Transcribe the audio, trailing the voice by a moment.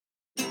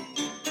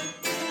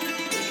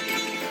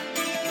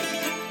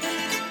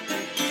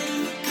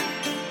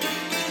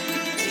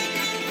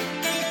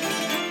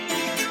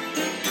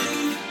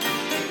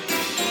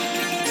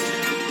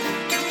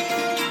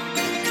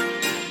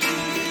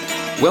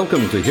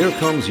Welcome to Here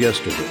Comes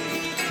Yesterday,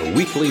 a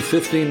weekly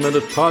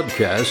 15-minute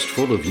podcast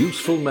full of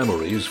useful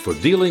memories for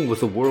dealing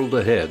with the world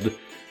ahead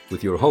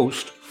with your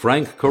host,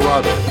 Frank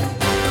Corrado.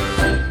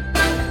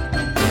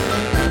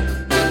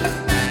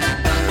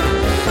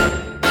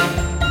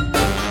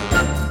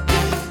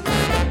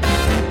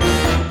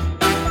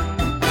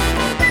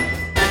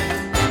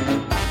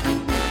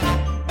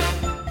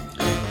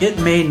 It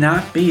may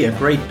not be a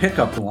great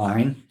pickup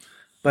line,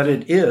 but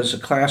it is a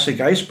classic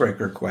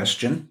icebreaker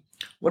question.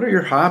 What are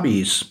your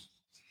hobbies?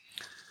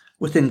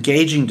 With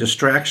engaging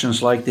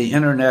distractions like the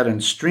internet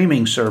and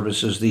streaming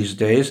services these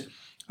days,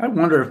 I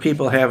wonder if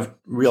people have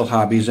real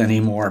hobbies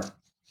anymore.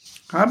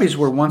 Hobbies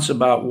were once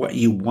about what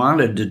you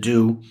wanted to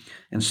do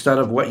instead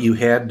of what you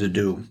had to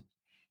do.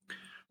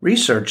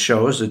 Research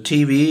shows that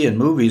TV and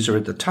movies are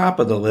at the top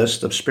of the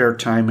list of spare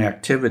time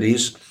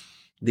activities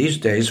these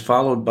days,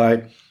 followed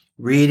by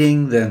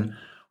reading, then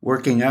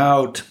working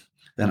out,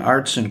 then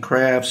arts and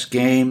crafts,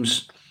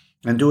 games,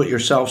 and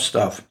do-it-yourself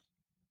stuff.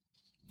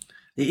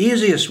 The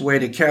easiest way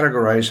to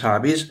categorize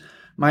hobbies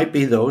might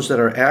be those that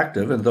are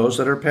active and those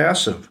that are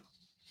passive.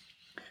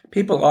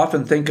 People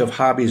often think of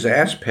hobbies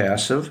as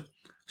passive,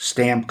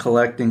 stamp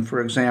collecting,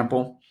 for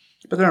example,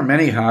 but there are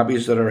many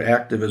hobbies that are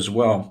active as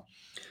well.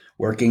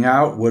 Working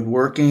out,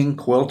 woodworking,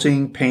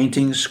 quilting,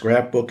 painting,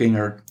 scrapbooking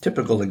are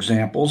typical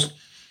examples.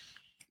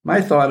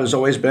 My thought has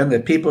always been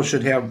that people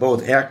should have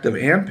both active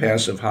and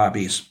passive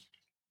hobbies.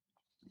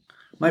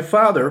 My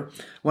father,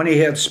 when he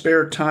had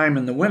spare time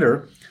in the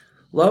winter,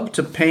 loved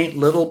to paint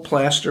little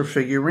plaster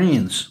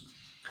figurines.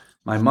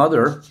 My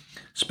mother,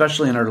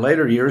 especially in her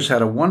later years,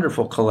 had a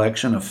wonderful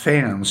collection of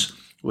fans,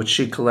 which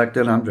she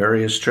collected on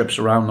various trips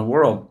around the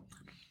world.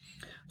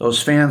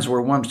 Those fans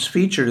were once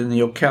featured in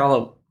the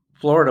Ocala,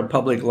 Florida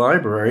Public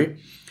Library,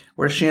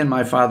 where she and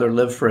my father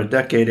lived for a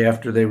decade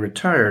after they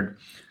retired.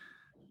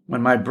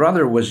 When my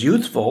brother was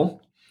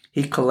youthful,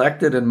 he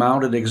collected and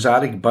mounted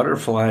exotic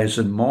butterflies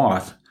and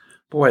moth.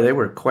 Boy, they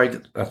were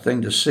quite a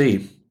thing to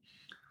see.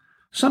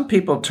 Some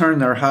people turn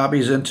their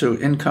hobbies into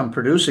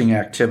income-producing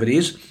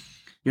activities.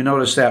 You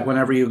notice that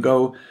whenever you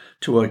go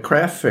to a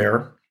craft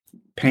fair,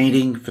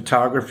 painting,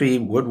 photography,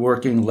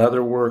 woodworking,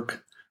 leatherwork,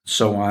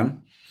 so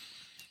on.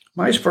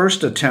 My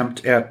first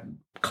attempt at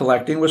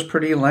collecting was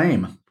pretty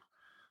lame.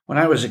 When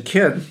I was a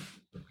kid,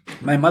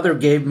 my mother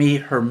gave me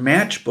her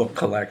matchbook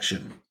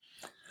collection.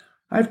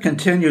 I've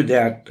continued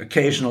that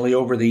occasionally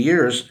over the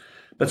years,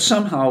 but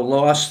somehow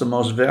lost the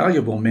most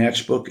valuable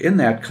matchbook in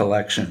that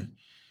collection.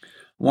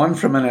 One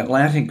from an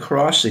Atlantic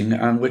crossing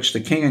on which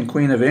the King and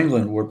Queen of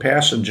England were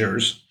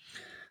passengers.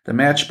 The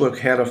matchbook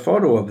had a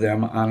photo of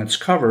them on its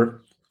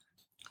cover.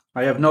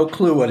 I have no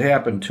clue what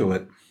happened to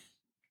it.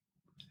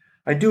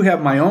 I do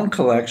have my own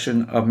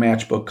collection of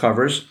matchbook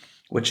covers,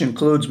 which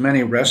includes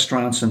many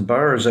restaurants and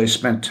bars I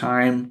spent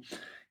time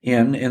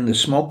in the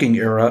smoking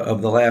era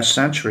of the last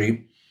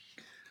century.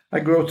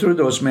 I go through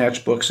those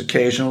matchbooks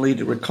occasionally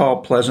to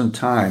recall pleasant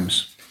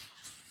times.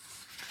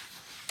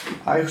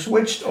 I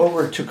switched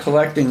over to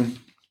collecting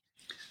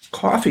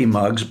coffee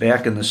mugs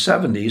back in the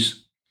 70s.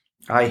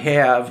 I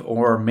have,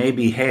 or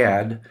maybe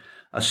had,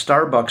 a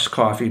Starbucks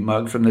coffee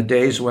mug from the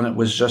days when it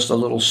was just a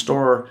little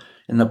store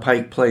in the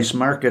Pike Place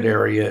Market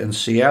area in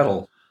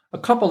Seattle. A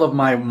couple of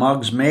my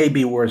mugs may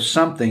be worth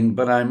something,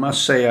 but I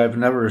must say I've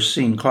never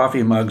seen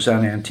coffee mugs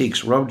on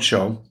Antiques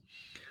Roadshow.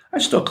 I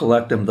still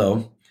collect them,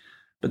 though,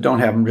 but don't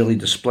have them really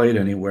displayed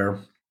anywhere.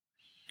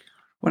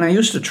 When I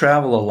used to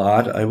travel a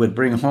lot, I would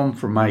bring home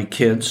for my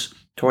kids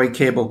toy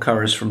cable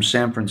cars from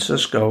San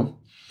Francisco,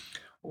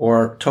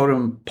 or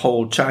totem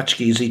pole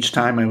tchotchkes each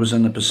time I was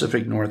in the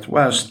Pacific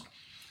Northwest.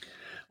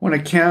 When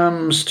it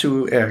comes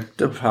to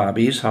active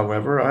hobbies,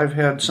 however, I've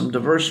had some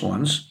diverse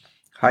ones: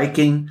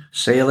 hiking,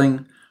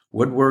 sailing,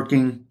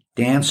 woodworking,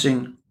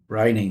 dancing,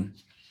 writing.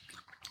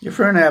 If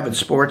you're an avid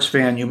sports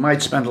fan, you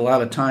might spend a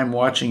lot of time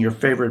watching your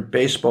favorite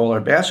baseball or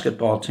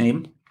basketball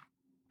team.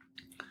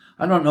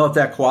 I don't know if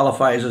that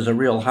qualifies as a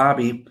real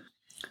hobby.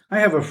 I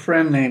have a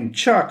friend named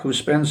Chuck who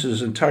spends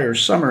his entire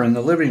summer in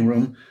the living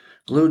room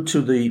glued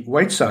to the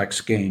White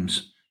Sox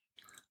games.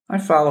 I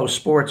follow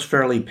sports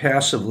fairly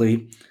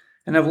passively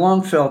and have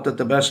long felt that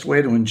the best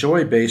way to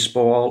enjoy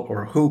baseball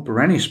or hoop or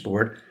any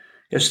sport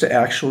is to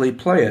actually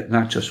play it,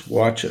 not just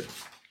watch it.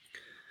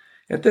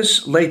 At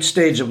this late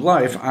stage of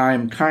life,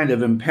 I'm kind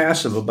of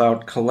impassive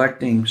about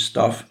collecting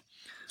stuff.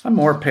 I'm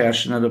more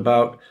passionate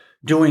about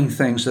doing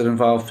things that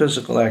involve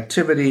physical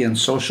activity and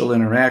social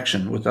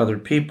interaction with other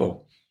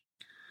people.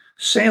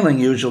 Sailing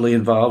usually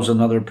involves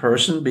another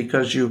person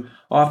because you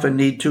often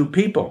need two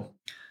people,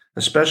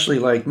 especially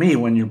like me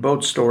when your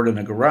boat's stored in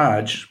a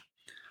garage,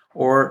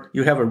 or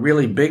you have a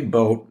really big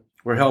boat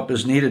where help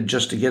is needed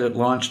just to get it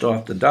launched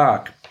off the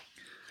dock.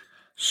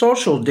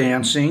 Social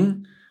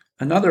dancing,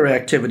 another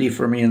activity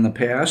for me in the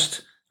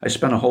past. I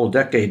spent a whole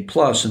decade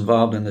plus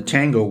involved in the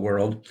tango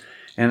world,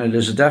 and it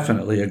is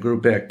definitely a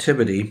group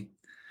activity,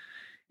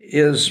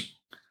 is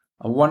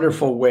a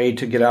wonderful way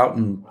to get out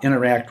and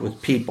interact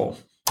with people.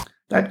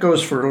 That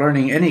goes for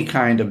learning any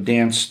kind of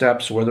dance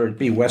steps, whether it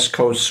be West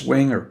Coast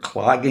swing or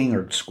clogging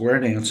or square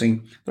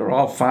dancing. They're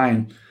all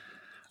fine.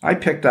 I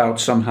picked out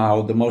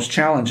somehow the most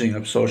challenging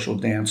of social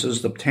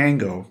dances, the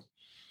tango.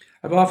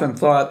 I've often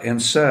thought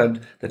and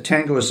said that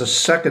tango is the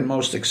second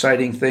most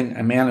exciting thing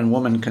a man and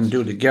woman can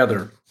do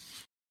together.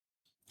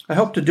 I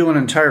hope to do an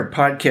entire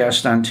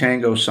podcast on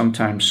tango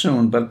sometime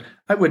soon, but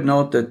I would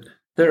note that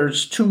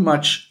there's too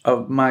much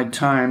of my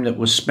time that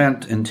was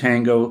spent in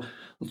tango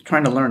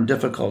trying to learn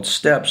difficult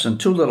steps and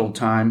too little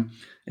time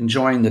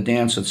enjoying the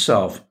dance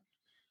itself.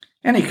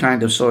 Any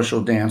kind of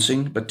social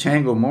dancing, but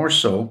tango more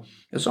so,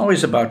 is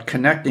always about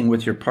connecting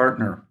with your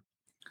partner.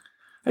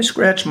 I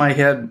scratch my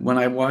head when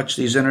I watch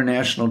these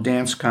international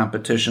dance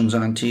competitions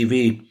on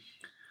TV.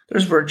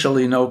 There's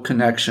virtually no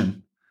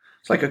connection.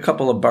 It's like a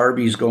couple of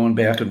Barbies going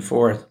back and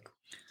forth.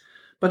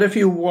 But if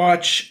you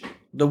watch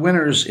the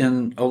winners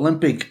in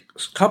Olympic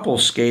couple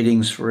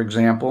skatings, for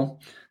example,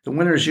 the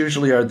winners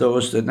usually are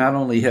those that not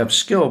only have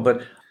skill,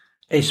 but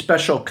a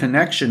special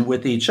connection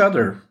with each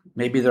other.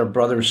 Maybe they're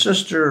brother,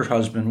 sister,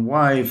 husband,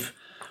 wife,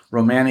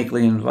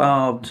 romantically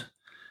involved.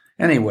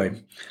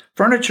 Anyway,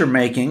 furniture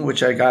making,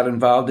 which I got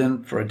involved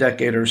in for a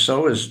decade or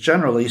so, is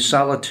generally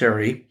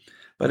solitary,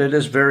 but it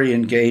is very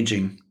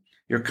engaging.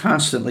 You're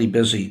constantly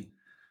busy.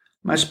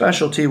 My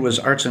specialty was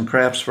arts and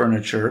crafts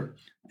furniture,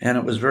 and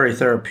it was very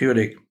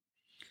therapeutic.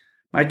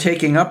 My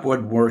taking up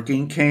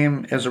woodworking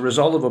came as a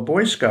result of a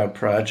Boy Scout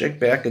project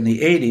back in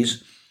the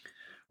 80s,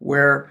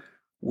 where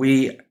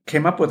we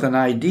came up with an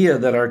idea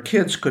that our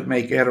kids could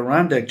make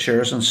Adirondack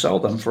chairs and sell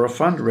them for a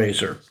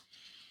fundraiser.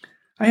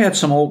 I had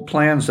some old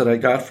plans that I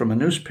got from a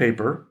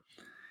newspaper,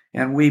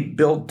 and we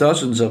built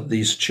dozens of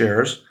these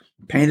chairs,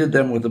 painted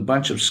them with a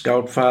bunch of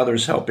Scout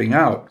fathers helping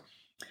out.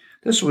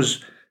 This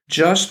was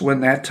just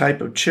when that type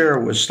of chair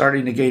was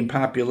starting to gain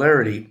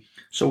popularity,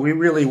 so we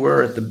really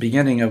were at the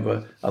beginning of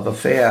a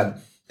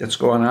fad that's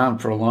going on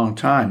for a long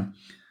time.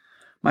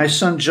 My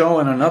son Joe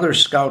and another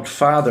Scout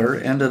father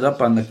ended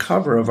up on the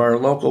cover of our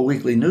local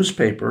weekly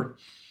newspaper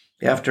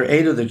after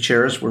 8 of the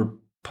chairs were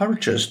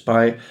purchased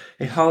by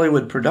a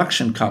Hollywood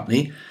production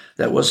company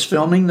that was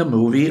filming the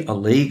movie A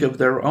League of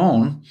Their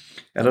Own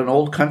at an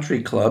old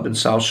country club in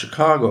South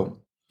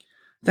Chicago.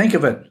 Think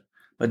of it,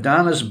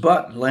 Madonna's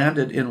butt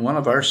landed in one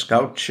of our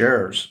Scout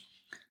chairs.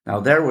 Now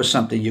there was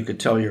something you could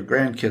tell your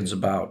grandkids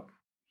about.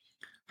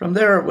 From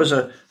there, it was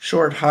a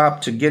short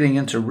hop to getting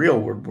into real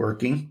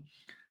woodworking.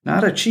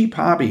 Not a cheap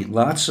hobby,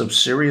 lots of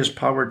serious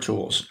power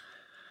tools.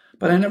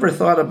 But I never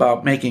thought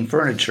about making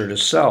furniture to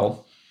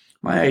sell.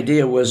 My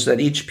idea was that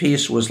each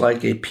piece was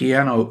like a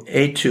piano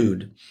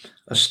etude,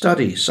 a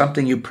study,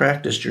 something you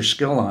practiced your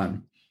skill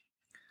on.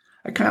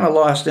 I kind of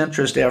lost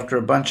interest after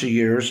a bunch of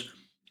years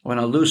when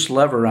a loose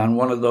lever on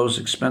one of those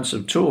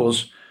expensive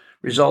tools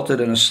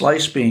resulted in a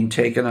slice being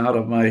taken out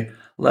of my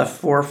left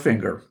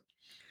forefinger,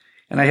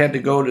 and I had to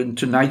go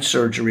to night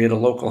surgery at a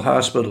local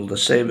hospital to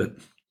save it.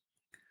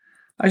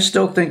 I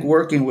still think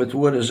working with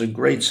wood is a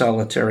great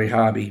solitary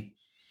hobby.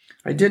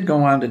 I did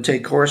go on to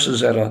take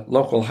courses at a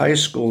local high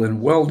school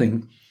in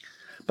welding,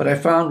 but I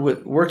found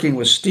working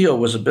with steel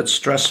was a bit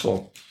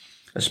stressful,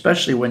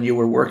 especially when you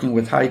were working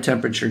with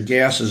high-temperature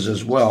gases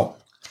as well.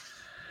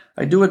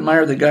 I do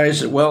admire the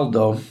guys that weld,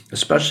 though,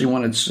 especially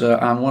when it's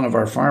on one of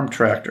our farm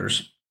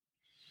tractors.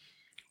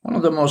 One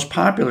of the most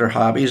popular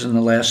hobbies in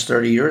the last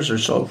 30 years or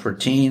so for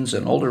teens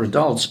and older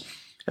adults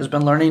has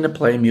been learning to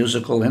play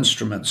musical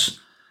instruments.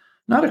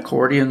 Not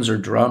accordions or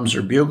drums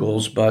or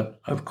bugles, but,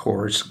 of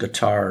course,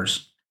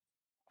 guitars.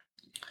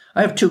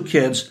 I have 2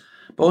 kids,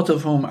 both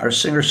of whom are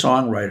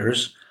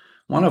singer-songwriters,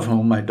 one of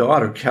whom, my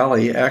daughter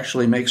Kelly,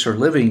 actually makes her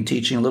living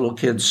teaching little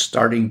kids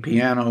starting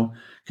piano,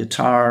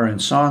 guitar, and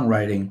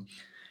songwriting,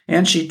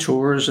 and she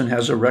tours and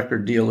has a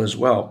record deal as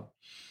well.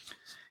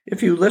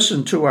 If you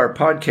listen to our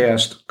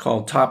podcast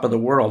called Top of the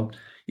World,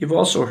 you've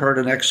also heard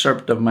an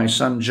excerpt of my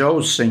son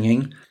Joe's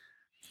singing.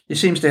 He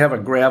seems to have a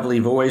gravelly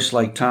voice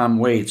like Tom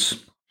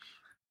Waits.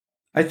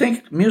 I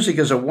think music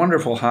is a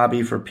wonderful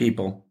hobby for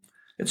people.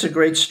 It's a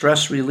great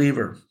stress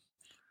reliever.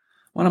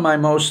 One of my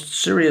most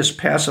serious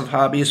passive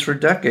hobbies for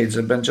decades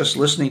have been just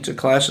listening to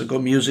classical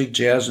music,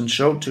 jazz, and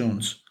show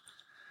tunes.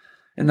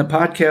 In the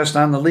podcast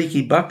on the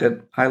Leaky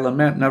Bucket, I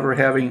lament never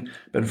having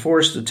been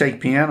forced to take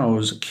piano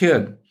as a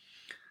kid.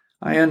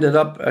 I ended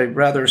up a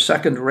rather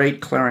second-rate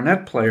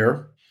clarinet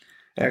player,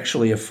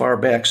 actually a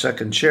far-back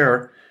second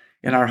chair,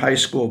 in our high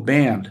school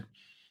band.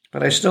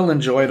 But I still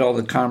enjoyed all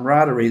the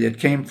camaraderie that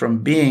came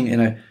from being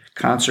in a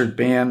concert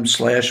band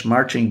 /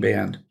 marching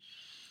band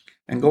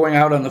and going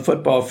out on the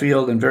football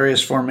field in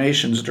various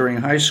formations during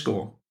high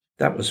school.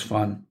 That was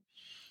fun.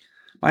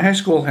 My high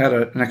school had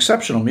an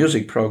exceptional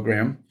music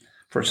program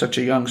for such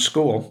a young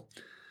school.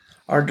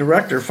 Our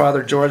director,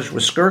 Father George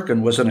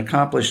Wiskirkin, was an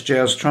accomplished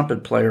jazz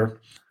trumpet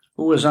player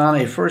who was on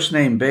a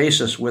first-name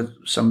basis with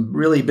some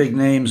really big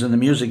names in the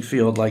music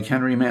field like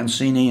Henry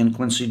Mancini and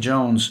Quincy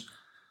Jones.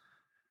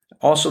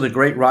 Also, the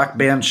great rock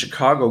band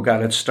Chicago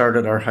got its start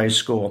at our high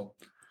school.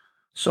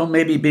 So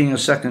maybe being a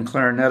second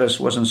clarinetist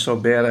wasn't so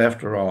bad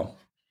after all.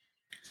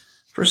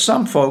 For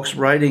some folks,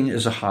 writing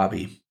is a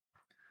hobby.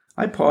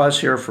 I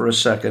pause here for a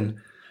second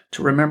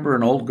to remember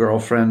an old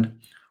girlfriend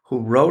who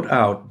wrote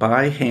out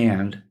by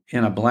hand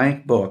in a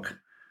blank book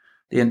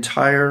the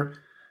entire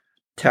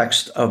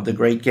text of The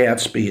Great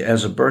Gatsby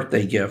as a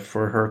birthday gift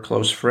for her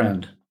close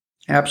friend.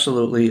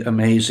 Absolutely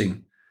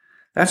amazing.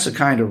 That's the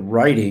kind of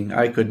writing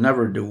I could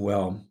never do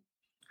well.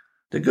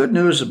 The good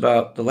news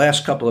about the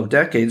last couple of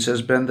decades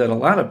has been that a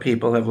lot of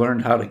people have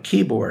learned how to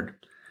keyboard.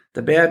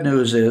 The bad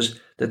news is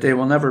that they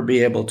will never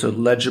be able to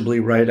legibly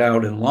write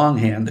out in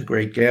longhand The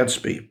Great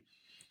Gatsby.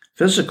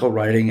 Physical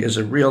writing is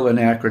a real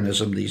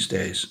anachronism these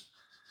days.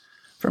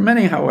 For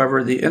many,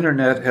 however, the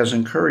internet has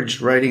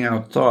encouraged writing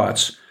out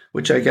thoughts,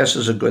 which I guess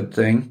is a good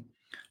thing.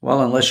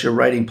 Well, unless you're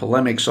writing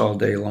polemics all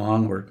day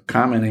long or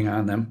commenting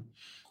on them.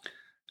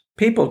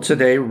 People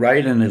today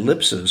write in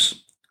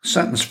ellipses,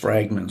 sentence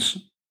fragments,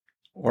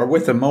 or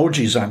with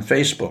emojis on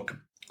Facebook,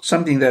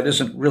 something that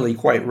isn't really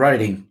quite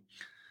writing,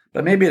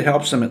 but maybe it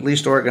helps them at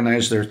least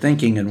organize their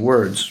thinking in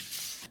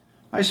words.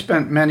 I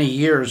spent many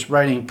years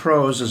writing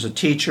prose as a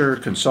teacher,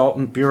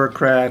 consultant,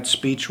 bureaucrat,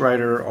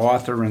 speechwriter,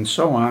 author, and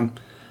so on.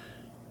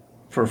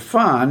 For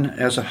fun,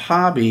 as a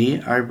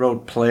hobby, I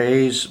wrote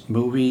plays,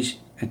 movies,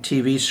 and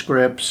TV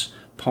scripts,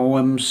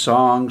 poems,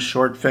 songs,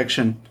 short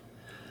fiction.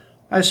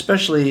 I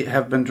especially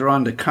have been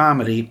drawn to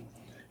comedy.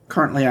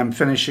 Currently, I'm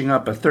finishing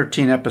up a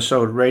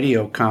 13-episode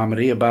radio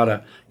comedy about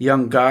a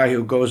young guy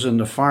who goes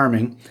into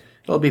farming.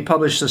 It'll be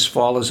published this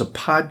fall as a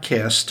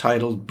podcast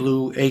titled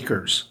Blue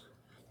Acres.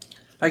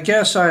 I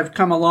guess I've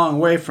come a long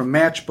way from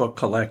matchbook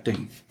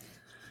collecting.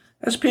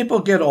 As people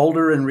get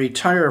older and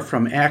retire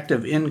from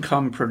active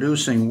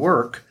income-producing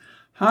work,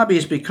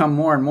 hobbies become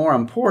more and more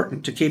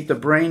important to keep the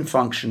brain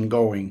function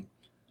going.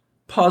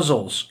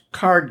 Puzzles,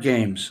 card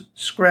games,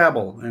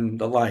 Scrabble, and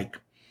the like.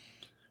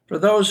 For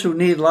those who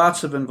need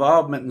lots of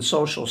involvement in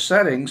social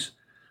settings,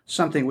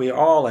 something we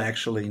all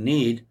actually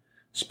need,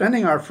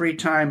 spending our free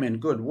time in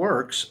good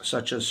works,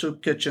 such as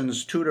soup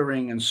kitchens,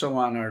 tutoring, and so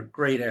on, are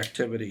great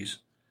activities.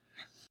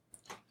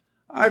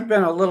 I've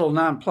been a little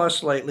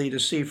nonplussed lately to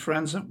see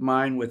friends of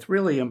mine with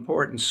really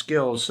important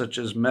skills such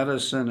as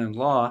medicine and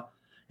law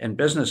and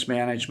business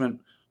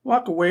management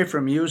walk away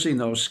from using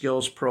those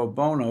skills pro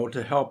bono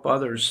to help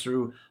others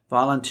through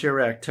volunteer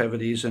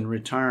activities in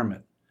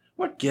retirement.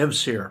 What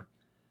gives here?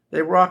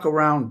 They walk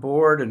around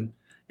bored and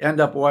end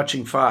up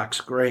watching Fox.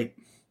 Great.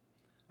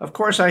 Of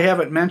course, I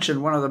haven't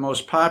mentioned one of the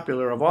most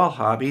popular of all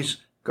hobbies,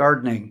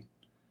 gardening.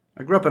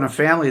 I grew up in a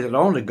family that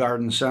owned a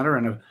garden center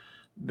and have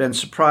been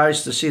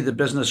surprised to see the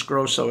business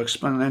grow so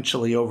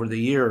exponentially over the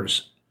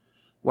years.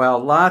 While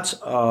lots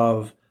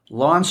of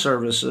lawn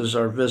services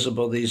are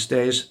visible these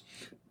days,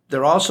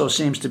 there also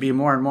seems to be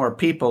more and more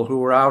people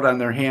who are out on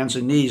their hands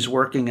and knees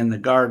working in the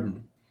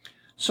garden.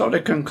 So to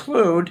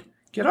conclude,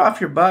 get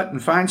off your butt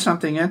and find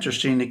something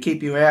interesting to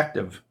keep you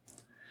active.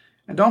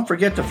 And don't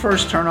forget to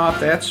first turn off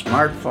that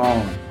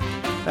smartphone.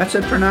 That's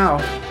it for now.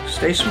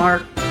 Stay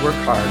smart, work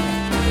hard.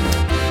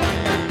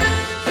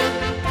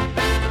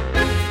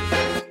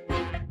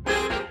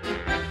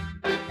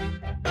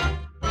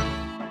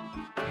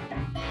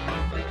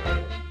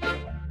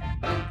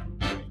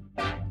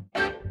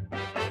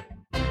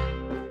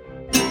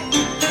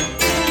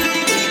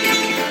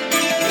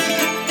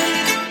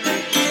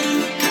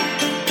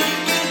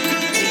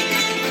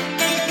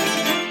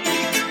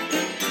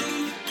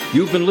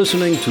 You've been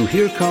listening to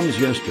Here Comes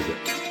Yesterday,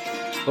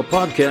 a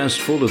podcast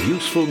full of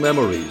useful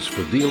memories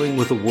for dealing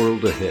with the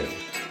world ahead.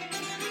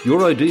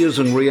 Your ideas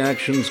and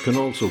reactions can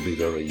also be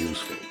very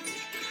useful.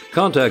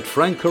 Contact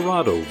Frank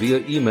Corrado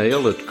via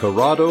email at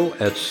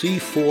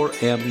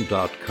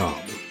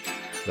corrado@c4m.com.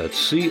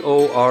 That's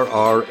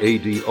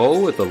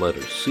CORRADO at the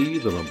letter C,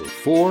 the number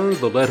 4,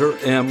 the letter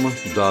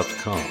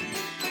M.com.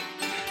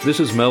 This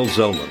is Mel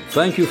Zellman.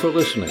 Thank you for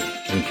listening,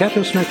 and catch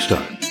us next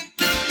time.